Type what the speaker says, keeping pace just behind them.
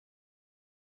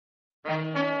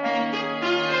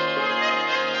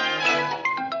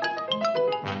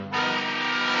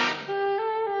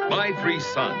My Three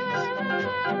Sons.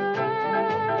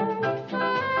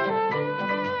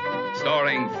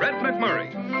 Starring Fred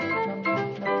MacMurray.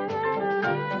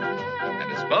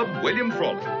 And his bub, William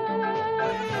Frawley.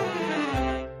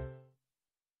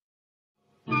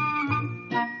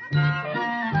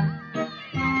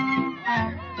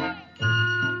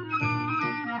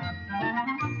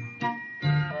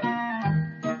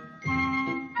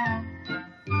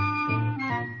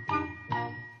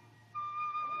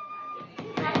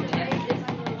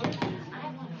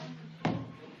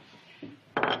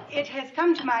 It has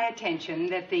come to my attention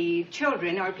that the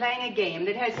children are playing a game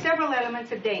that has several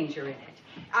elements of danger in it.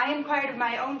 I inquired of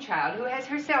my own child, who has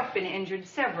herself been injured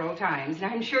several times, and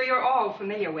I'm sure you're all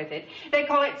familiar with it. They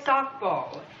call it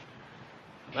softball.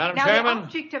 Madam Now, Chairman? the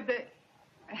object of the...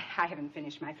 I haven't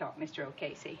finished my thought, Mr.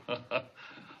 O'Casey.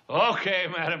 Okay,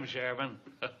 Madam Chairman.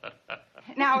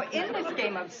 Now, in this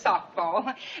game of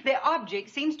softball, the object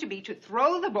seems to be to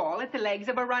throw the ball at the legs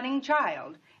of a running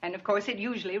child. And, of course, it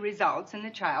usually results in the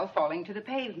child falling to the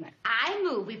pavement. I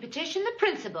move we petition the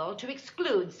principal to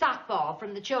exclude softball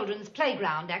from the children's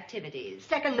playground activities.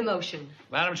 Second the motion.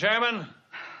 Madam Chairman?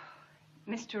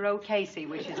 Mr. O'Casey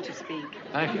wishes to speak.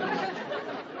 Thank you.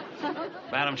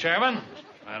 Madam Chairman,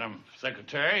 Madam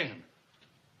Secretary, and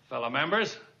fellow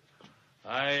members,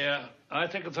 I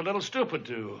think it's a little stupid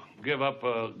to give up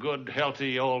a good,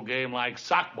 healthy old game like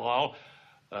sockball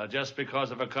just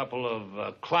because of a couple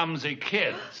of clumsy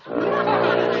kids. Oh,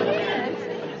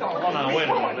 now, wait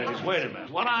a minute, ladies, wait a minute.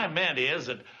 What I meant is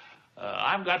that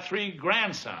I've got 3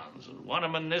 grandsons, and one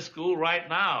of them in this school right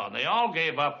now, and they all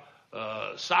gave up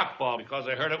sockball because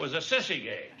they heard it was a sissy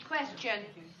game. Question.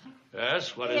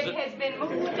 Yes, what is it? It has been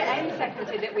moved and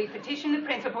seconded that we petition the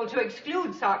principal to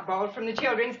exclude softball from the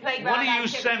children's playground. What are you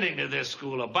activities. sending to this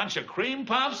school, a bunch of cream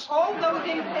puffs? All those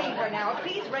in favor now,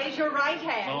 please raise your right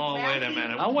hand. Oh, wait a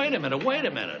minute. Now, wait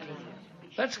a minute.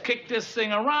 Let's kick this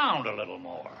thing around a little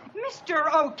more. Mr.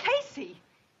 O'Casey,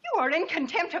 you are in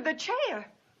contempt of the chair.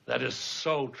 That is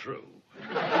so true.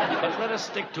 But let us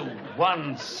stick to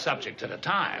one subject at a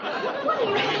time.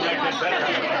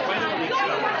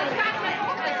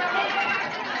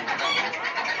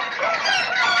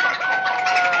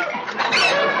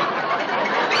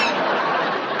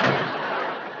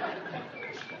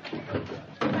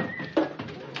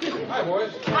 Hi,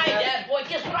 boys. Hi, Dad. Boy,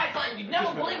 guess what I find? You'd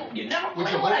never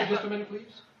believe what I Just a minute,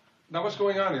 please. Now, what's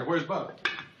going on here? Where's Bub?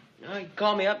 He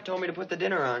called me up, told me to put the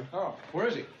dinner on. Oh, where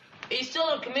is he? He's still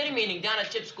at a committee meeting down at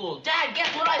Chip's school. Dad,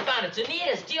 guess what I found? It's a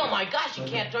neatest deal. My gosh, you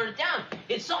can't turn it down.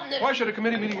 It's something that... Why should a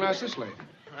committee meeting last this late?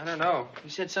 I don't know. He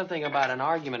said something about an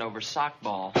argument over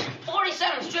sockball.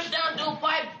 47 stripped down dual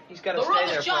pipe. He's got to The stay rubber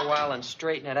there for jump. a while and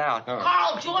straighten it out. Oh.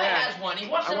 Carl Joy Dad, has one. He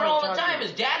wants I it wanna all the talk to time. you.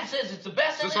 His dad says it's the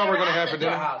best Is thing this they all we're ever going to had have for at their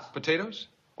dinner? house. Potatoes?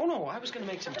 Oh, no, I was going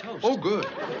to make some toast. Oh, good.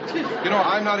 You know,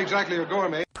 I'm not exactly a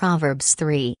gourmet. Proverbs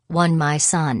 3:1 My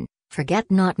son, forget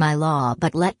not my law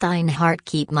but let thine heart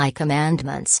keep my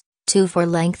commandments. 2 For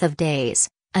length of days,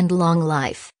 and long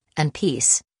life, and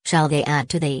peace, shall they add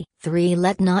to thee. 3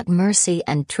 Let not mercy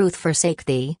and truth forsake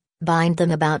thee, bind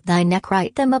them about thy neck,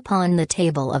 write them upon the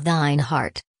table of thine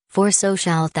heart. For so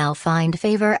shalt thou find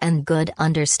favor and good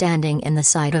understanding in the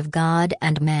sight of God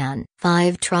and man.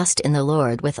 5 Trust in the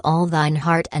Lord with all thine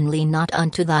heart and lean not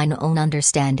unto thine own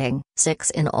understanding. 6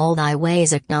 In all thy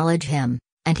ways acknowledge him,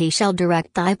 and he shall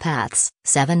direct thy paths.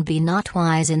 7 Be not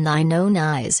wise in thine own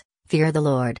eyes, fear the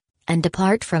Lord, and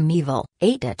depart from evil.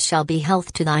 8 It shall be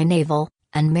health to thy navel,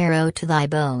 and marrow to thy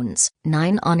bones.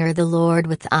 9 Honor the Lord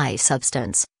with thy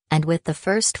substance, and with the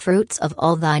first fruits of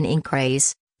all thine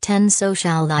increase. 10 So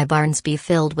shall thy barns be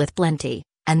filled with plenty,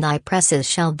 and thy presses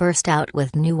shall burst out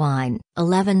with new wine.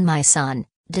 11 My son,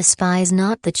 despise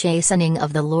not the chastening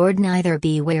of the Lord, neither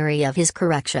be weary of his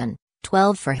correction.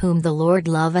 12 For whom the Lord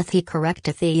loveth he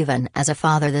correcteth, even as a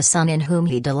father the son in whom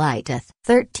he delighteth.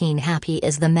 13 Happy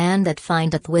is the man that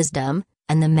findeth wisdom,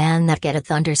 and the man that getteth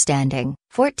understanding.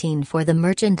 14 For the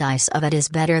merchandise of it is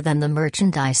better than the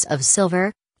merchandise of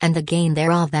silver, and the gain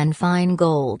thereof than fine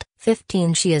gold.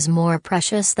 15 She is more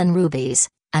precious than rubies,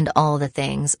 and all the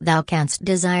things thou canst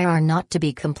desire are not to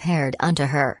be compared unto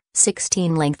her.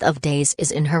 16 Length of days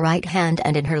is in her right hand,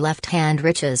 and in her left hand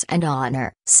riches and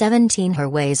honor. 17 Her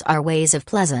ways are ways of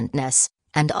pleasantness,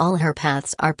 and all her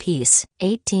paths are peace.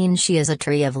 18 She is a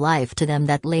tree of life to them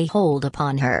that lay hold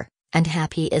upon her, and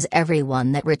happy is every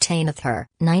one that retaineth her.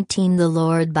 19 The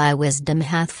Lord by wisdom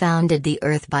hath founded the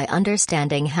earth, by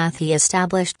understanding hath he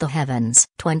established the heavens.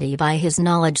 20 By his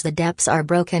knowledge the depths are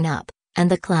broken up, and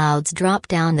the clouds drop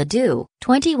down the dew.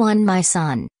 21 My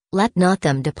son, let not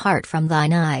them depart from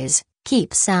thine eyes,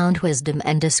 keep sound wisdom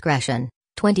and discretion.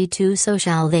 22 So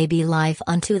shall they be life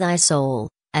unto thy soul,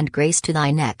 and grace to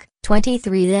thy neck.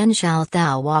 23 Then shalt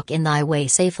thou walk in thy way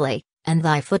safely, and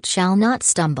thy foot shall not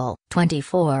stumble.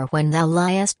 24 When thou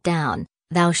liest down,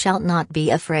 thou shalt not be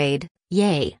afraid,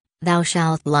 yea, thou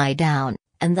shalt lie down,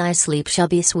 and thy sleep shall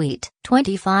be sweet.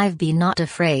 25 Be not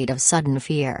afraid of sudden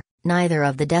fear, neither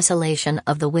of the desolation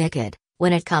of the wicked,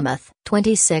 when it cometh.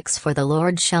 26 For the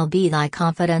Lord shall be thy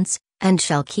confidence, and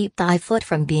shall keep thy foot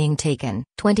from being taken.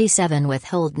 27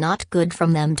 Withhold not good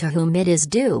from them to whom it is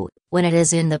due, when it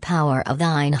is in the power of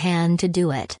thine hand to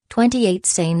do it. 28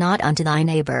 Say not unto thy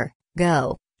neighbor,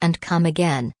 Go, and come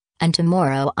again, and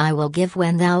tomorrow I will give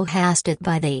when thou hast it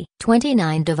by thee.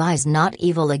 29 Devise not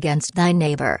evil against thy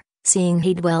neighbor, seeing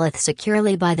he dwelleth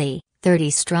securely by thee.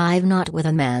 30 Strive not with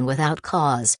a man without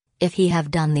cause, if he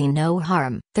have done thee no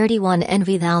harm. 31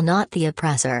 Envy thou not the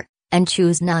oppressor, and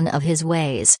choose none of his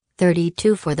ways.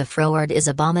 32 For the froward is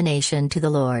abomination to the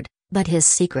Lord, but his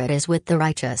secret is with the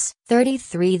righteous.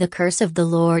 33 The curse of the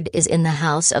Lord is in the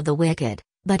house of the wicked,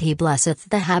 but he blesseth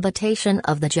the habitation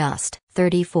of the just.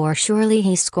 34 Surely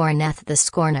he scorneth the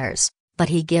scorners, but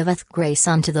he giveth grace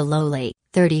unto the lowly.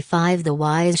 35 The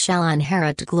wise shall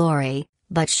inherit glory,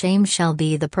 but shame shall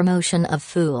be the promotion of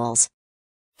fools.